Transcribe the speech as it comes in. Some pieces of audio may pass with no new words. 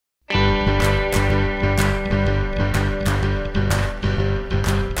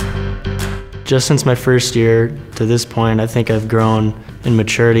Just since my first year to this point, I think I've grown in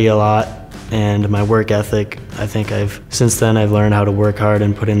maturity a lot, and my work ethic. I think since then I've learned how to work hard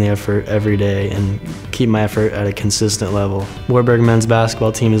and put in the effort every day and keep my effort at a consistent level. Wartburg men's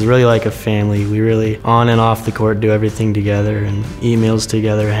basketball team is really like a family. We really, on and off the court, do everything together and eat meals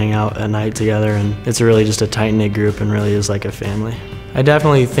together, hang out at night together, and it's really just a tight-knit group and really is like a family. I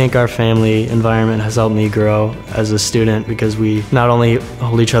definitely think our family environment has helped me grow as a student because we not only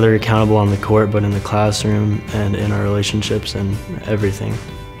hold each other accountable on the court, but in the classroom and in our relationships and everything.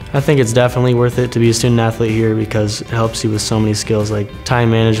 I think it's definitely worth it to be a student athlete here because it helps you with so many skills like time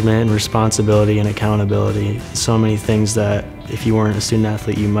management and responsibility and accountability. So many things that if you weren't a student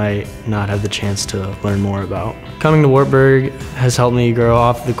athlete you might not have the chance to learn more about. Coming to Wartburg has helped me grow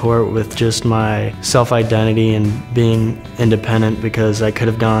off the court with just my self-identity and being independent because I could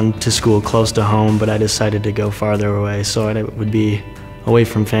have gone to school close to home, but I decided to go farther away so I would be away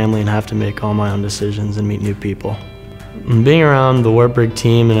from family and have to make all my own decisions and meet new people. Being around the Wartburg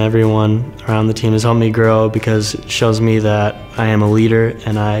team and everyone around the team has helped me grow because it shows me that I am a leader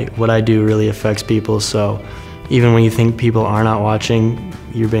and what I do really affects people. So even when you think people are not watching,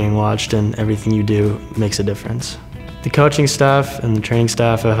 you're being watched and everything you do makes a difference. The coaching staff and the training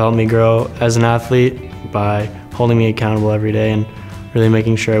staff have helped me grow as an athlete by holding me accountable every day and really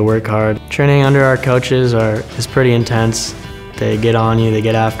making sure I work hard. Training under our coaches is pretty intense. They get on you, they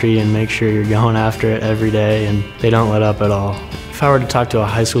get after you and make sure you're going after it every day and they don't let up at all. If I were to talk to a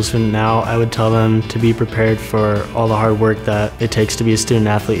high school student now, I would tell them to be prepared for all the hard work that it takes to be a student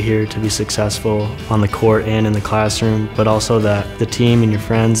athlete here, to be successful on the court and in the classroom, but also that the team and your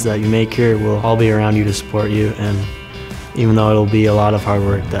friends that you make here will all be around you to support you, and even though it'll be a lot of hard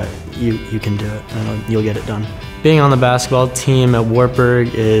work, that you can do it and you'll get it done. Being on the basketball team at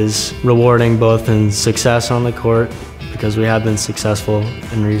Wartburg is rewarding both in success on the court, because we have been successful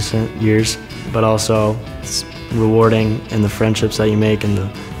in recent years, but also it's rewarding in the friendships that you make and the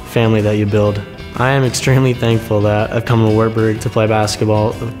family that you build. I am extremely thankful that I've come to Wartburg to play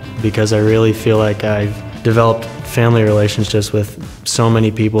basketball because I really feel like I've developed family relationships with so many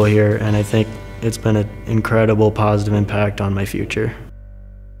people here, and I think it's been an incredible positive impact on my future.